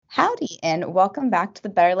Howdy, and welcome back to the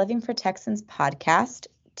Better Living for Texans podcast.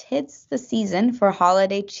 Tis the season for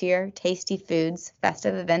holiday cheer, tasty foods,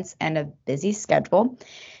 festive events, and a busy schedule.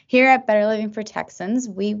 Here at Better Living for Texans,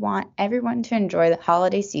 we want everyone to enjoy the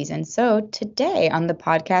holiday season. So today on the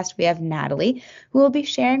podcast, we have Natalie, who will be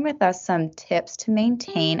sharing with us some tips to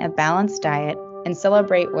maintain a balanced diet and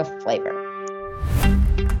celebrate with flavor.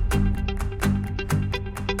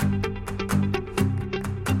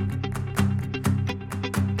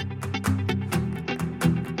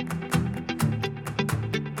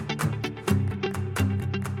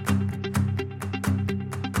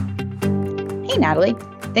 Hey, Natalie.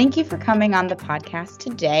 Thank you for coming on the podcast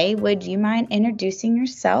today. Would you mind introducing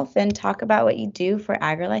yourself and talk about what you do for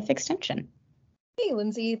AgriLife Extension? Hey,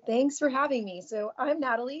 Lindsay, thanks for having me. So I'm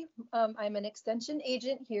Natalie. I'm an extension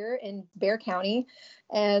agent here in Bexar County.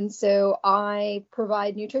 And so I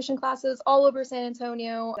provide nutrition classes all over San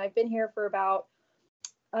Antonio. I've been here for about,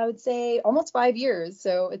 I would say, almost 5 years.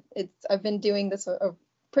 So I've been doing this a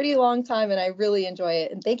pretty long time and I really enjoy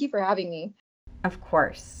it. And thank you for having me. Of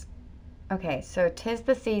course. Okay, so 'tis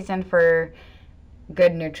the season for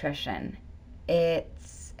good nutrition.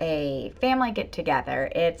 It's a family get together.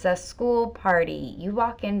 It's a school party. You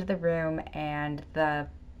walk into the room and the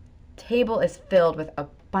table is filled with a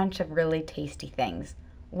bunch of really tasty things.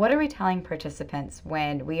 What are we telling participants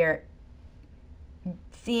when we are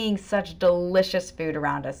seeing such delicious food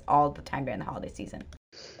around us all the time during the holiday season?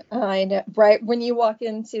 I know, right? When you walk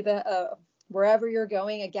into the wherever you're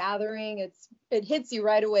going, a gathering, it hits you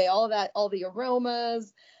right away. All the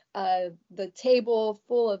aromas, the table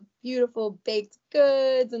full of beautiful baked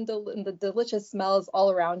goods and the delicious smells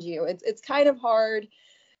all around you. It's kind of hard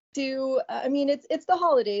to. I mean, it's the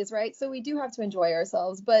holidays, right? So we do have to enjoy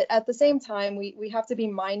ourselves, but at the same time, we have to be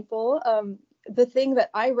mindful. The thing that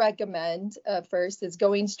I recommend first is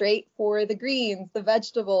going straight for the greens, the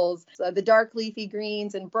vegetables, the dark leafy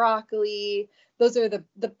greens and broccoli. Those are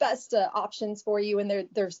the best options for you, and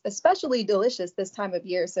they're especially delicious this time of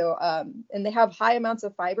year. So and they have high amounts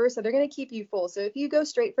of fiber, so they're going to keep you full. So if you go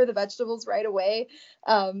straight for the vegetables right away,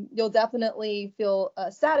 you'll definitely feel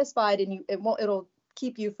satisfied, and it'll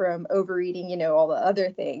keep you from overeating, all the other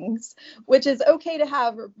things, which is okay to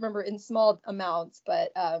have, remember, in small amounts.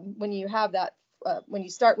 But when you have that, when you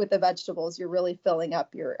start with the vegetables, you're really filling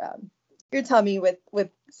up your tummy with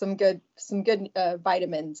some good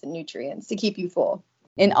vitamins and nutrients to keep you full.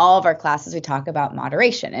 In all of our classes, we talk about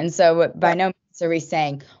moderation. And so by no means are we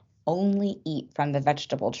saying only eat from the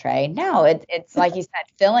vegetable tray. No, it's like you said,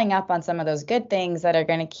 filling up on some of those good things that are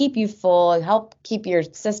going to keep you full, help keep your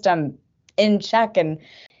system in check. And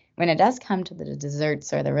when it does come to the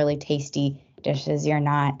desserts or the really tasty dishes, you're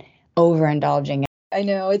not overindulging. I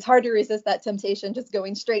know it's hard to resist that temptation, just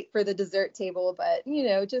going straight for the dessert table, but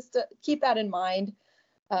just keep that in mind.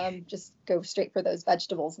 Just go straight for those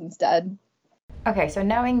vegetables instead. Okay, so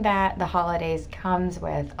knowing that the holidays comes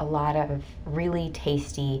with a lot of really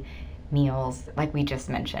tasty meals, like we just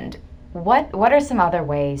mentioned, what are some other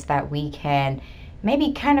ways that we can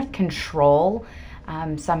maybe kind of control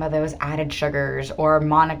some of those added sugars or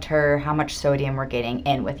monitor how much sodium we're getting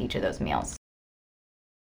in with each of those meals?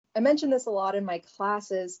 I mention this a lot in my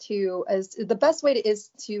classes too, as the best way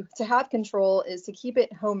to have control is to keep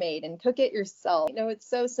it homemade and cook it yourself. It's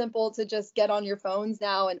so simple to just get on your phones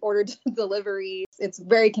now and order delivery. It's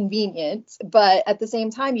very convenient, but at the same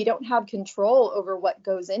time, you don't have control over what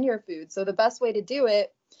goes in your food. So the best way to do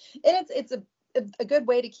it, and it's a good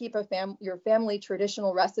way to keep your family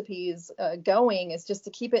traditional recipes going, is just to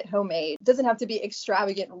keep it homemade. It doesn't have to be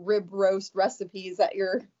extravagant rib roast recipes that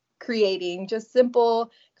you're creating, just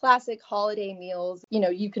simple classic holiday meals.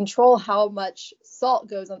 You control how much salt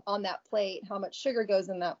goes on that plate, how much sugar goes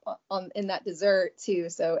in that dessert too.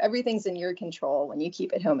 So everything's in your control when you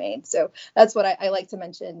keep it homemade. So that's what I like to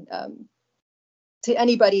mention to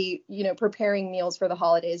anybody, preparing meals for the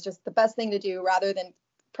holidays. Just the best thing to do, rather than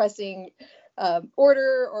pressing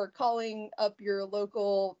order or calling up your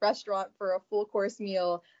local restaurant for a full course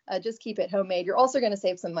meal. Just keep it homemade. You're also going to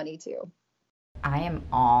save some money too. I am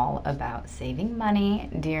all about saving money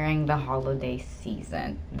during the holiday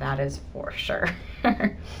season. That is for sure.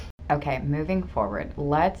 Okay, moving forward,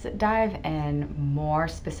 let's dive in more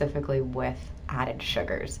specifically with added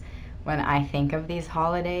sugars. When I think of these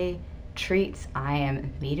holiday treats, I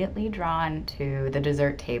am immediately drawn to the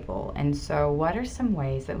dessert table. And so, what are some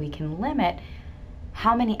ways that we can limit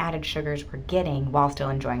how many added sugars we're getting while still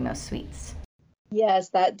enjoying those sweets? Yes,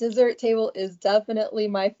 that dessert table is definitely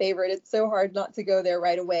my favorite. It's so hard not to go there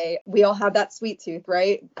right away. We all have that sweet tooth,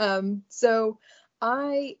 right? So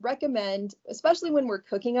I recommend, especially when we're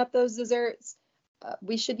cooking up those desserts,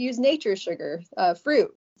 we should use nature sugar,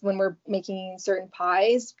 fruit. when we're making certain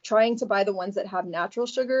pies, trying to buy the ones that have natural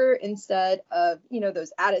sugar instead of,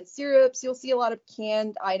 those added syrups. You'll see a lot of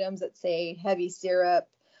canned items that say heavy syrup.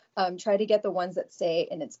 Try to get the ones that say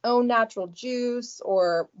in its own natural juice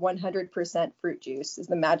or 100% fruit juice is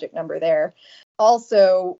the magic number there.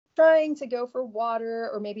 Also, trying to go for water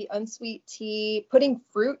or maybe unsweet tea, putting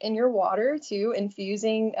fruit in your water too,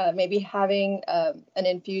 infusing, maybe having an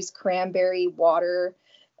infused cranberry water,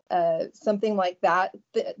 something like that.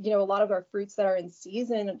 A lot of our fruits that are in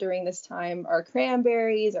season during this time are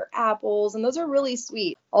cranberries or apples, and those are really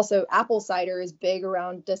sweet. Also, apple cider is big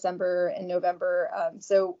around December and November.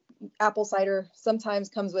 So apple cider sometimes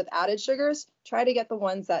comes with added sugars. Try to get the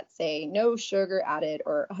ones that say no sugar added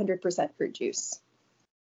or 100% fruit juice.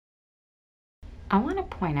 I want to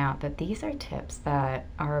point out that these are tips that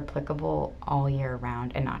are applicable all year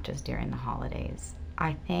round and not just during the holidays.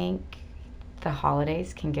 I think the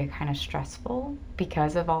holidays can get kind of stressful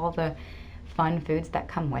because of all the fun foods that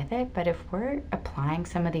come with it, but if we're applying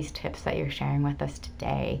some of these tips that you're sharing with us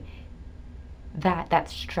today, that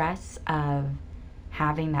stress of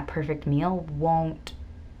having that perfect meal won't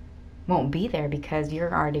be there because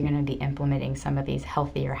you're already going to be implementing some of these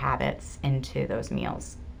healthier habits into those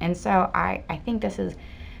meals. And so I think this is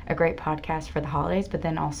a great podcast for the holidays, but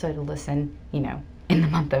then also to listen, in the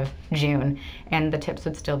month of June, and the tips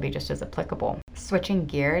would still be just as applicable. Switching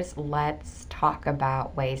gears, let's talk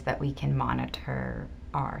about ways that we can monitor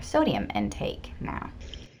our sodium intake now.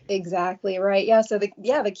 Exactly right. Yeah. So the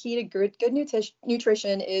key to good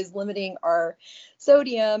nutrition is limiting our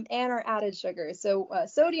sodium and our added sugar. So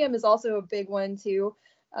sodium is also a big one too.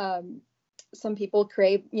 Some people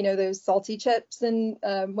crave, those salty chips, and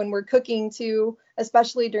when we're cooking too,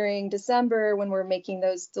 especially during December when we're making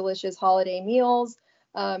those delicious holiday meals,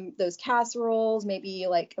 those casseroles, maybe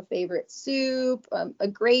like a favorite soup, a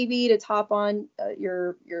gravy to top on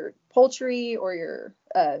your poultry or your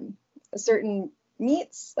certain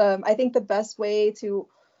meats. I think the best way to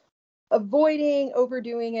avoiding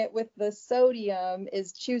overdoing it with the sodium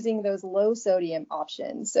is choosing those low sodium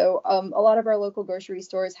options. So a lot of our local grocery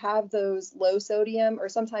stores have those low sodium or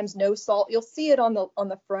sometimes no salt. You'll see it on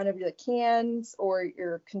the front of the cans or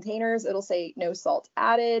your containers. It'll say no salt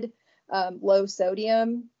added, low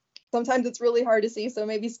sodium. Sometimes it's really hard to see, so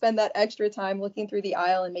maybe spend that extra time looking through the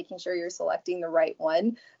aisle and making sure you're selecting the right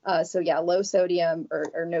one. Low sodium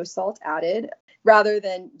or no salt added. Rather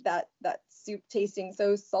than that soup tasting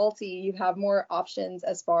so salty, you have more options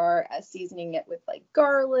as far as seasoning it with like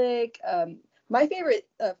garlic. My favorite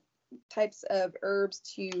types of herbs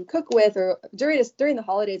to cook with, or during the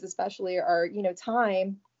holidays especially, are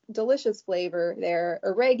thyme, delicious flavor there.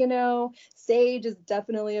 Oregano, sage is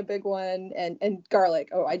definitely a big one, and garlic.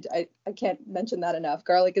 Oh, I can't mention that enough.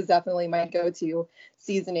 Garlic is definitely my go-to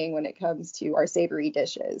seasoning when it comes to our savory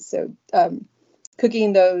dishes. So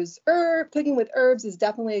cooking with herbs is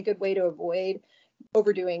definitely a good way to avoid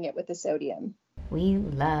overdoing it with the sodium. We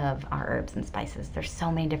love our herbs and spices. There's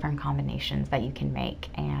so many different combinations that you can make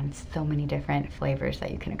and so many different flavors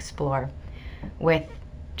that you can explore with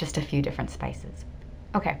just a few different spices.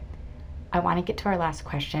 Okay, I want to get to our last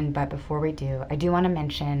question, but before we do, I do want to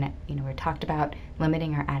mention, we talked about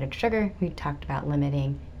limiting our added sugar. We talked about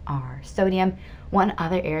limiting our sodium. One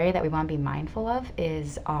other area that we want to be mindful of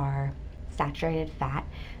is our saturated fat.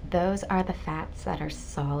 Those are the fats that are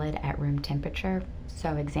solid at room temperature.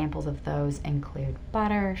 So examples of those include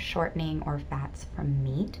butter, shortening, or fats from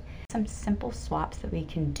meat. Some simple swaps that we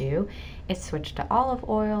can do is switch to olive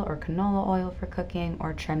oil or canola oil for cooking,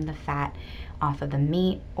 or trim the fat off of the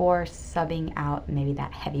meat, or subbing out maybe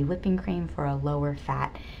that heavy whipping cream for a lower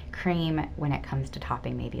fat cream when it comes to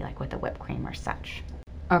topping, maybe like with a whipped cream or such.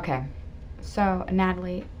 Okay, so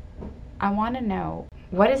Natalie, I want to know,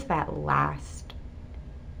 what is that last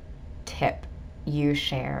tip you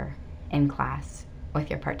share in class with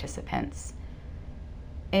your participants?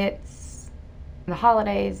 It's the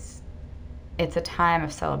holidays, it's a time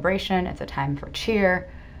of celebration, it's a time for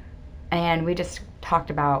cheer, and we just talked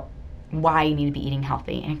about why you need to be eating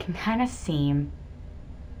healthy, and it can kind of seem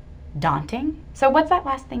daunting. So what's that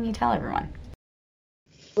last thing you tell everyone?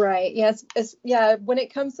 Right. Yes. Yeah. When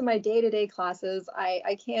it comes to my day-to-day classes,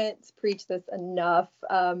 I can't preach this enough.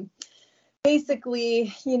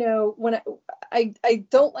 Basically, when I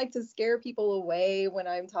don't like to scare people away when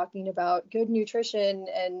I'm talking about good nutrition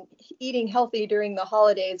and eating healthy during the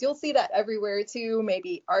holidays. You'll see that everywhere too,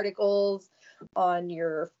 maybe articles on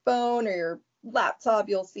your phone or your laptop.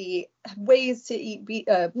 You'll see ways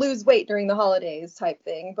to lose weight during the holidays type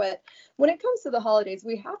thing. But when it comes to the holidays,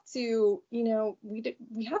 we have to,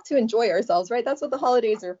 we have to enjoy ourselves, right? That's what the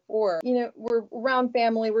holidays are for. We're around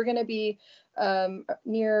family. We're going to be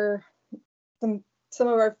near some of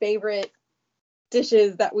our favorite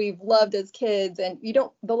dishes that we've loved as kids, and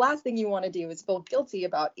the last thing you want to do is feel guilty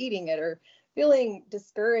about eating it or feeling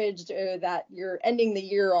discouraged, or that you're ending the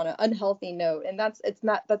year on an unhealthy note. And that's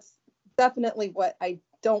definitely what I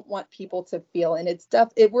don't want people to feel. And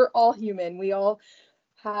we're all human. We all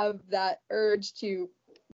have that urge to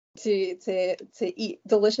eat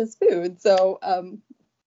delicious food. So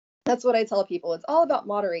that's what I tell people. It's all about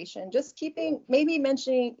moderation. Just keeping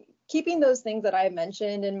those things that I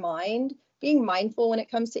mentioned in mind, being mindful when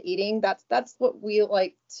it comes to eating. That's what we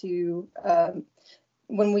like to,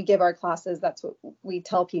 when we give our classes, that's what we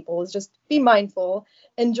tell people, is just be mindful,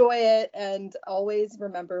 enjoy it, and always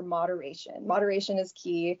remember moderation. Moderation is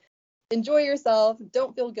key. Enjoy yourself.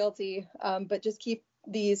 Don't feel guilty, but just keep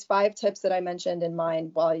these 5 tips that I mentioned in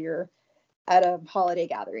mind while you're at a holiday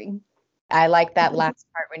gathering. I like that last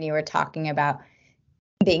part when you were talking about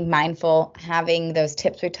being mindful, having those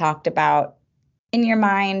tips we talked about in your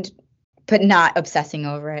mind, but not obsessing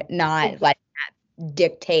over it, not like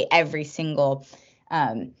dictate every single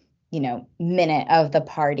minute of the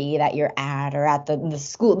party that you're at, or at the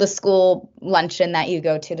school luncheon that you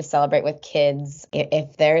go to celebrate with kids.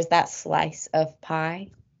 If there's that slice of pie,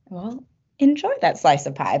 well, enjoy that slice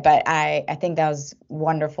of pie. But I think that was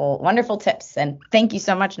wonderful tips, and thank you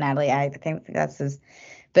so much, Natalie. I think this has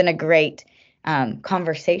been a great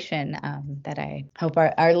conversation that I hope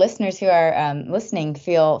our listeners who are listening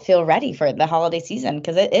feel ready for the holiday season,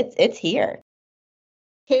 because it's here.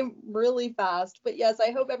 Came really fast. But yes,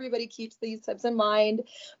 I hope everybody keeps these tips in mind,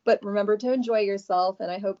 but remember to enjoy yourself. And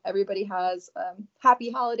I hope everybody has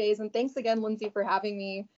happy holidays. And thanks again, Lindsay, for having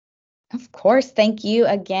me. Of course. Thank you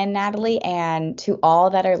again, Natalie. And to all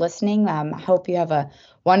that are listening, hope you have a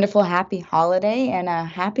wonderful, happy holiday and a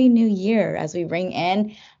happy new year as we bring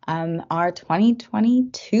in our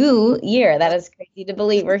 2022 year. That is crazy to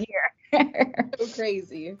believe we're here. So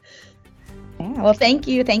crazy. Yeah, well, thank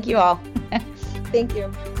you. Thank you all. Thank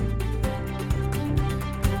you.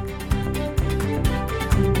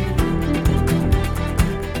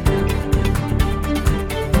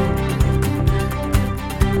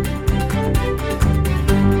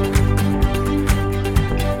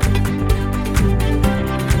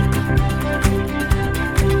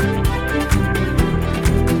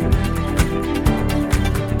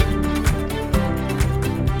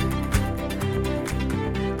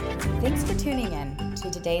 Thanks for tuning in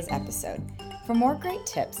to today's episode. For more great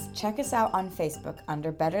tips, check us out on Facebook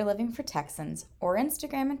under Better Living for Texans, or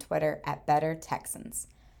Instagram and Twitter at Better Texans.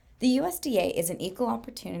 The USDA is an equal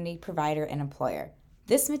opportunity provider and employer.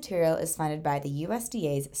 This material is funded by the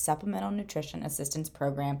USDA's Supplemental Nutrition Assistance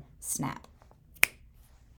Program, SNAP.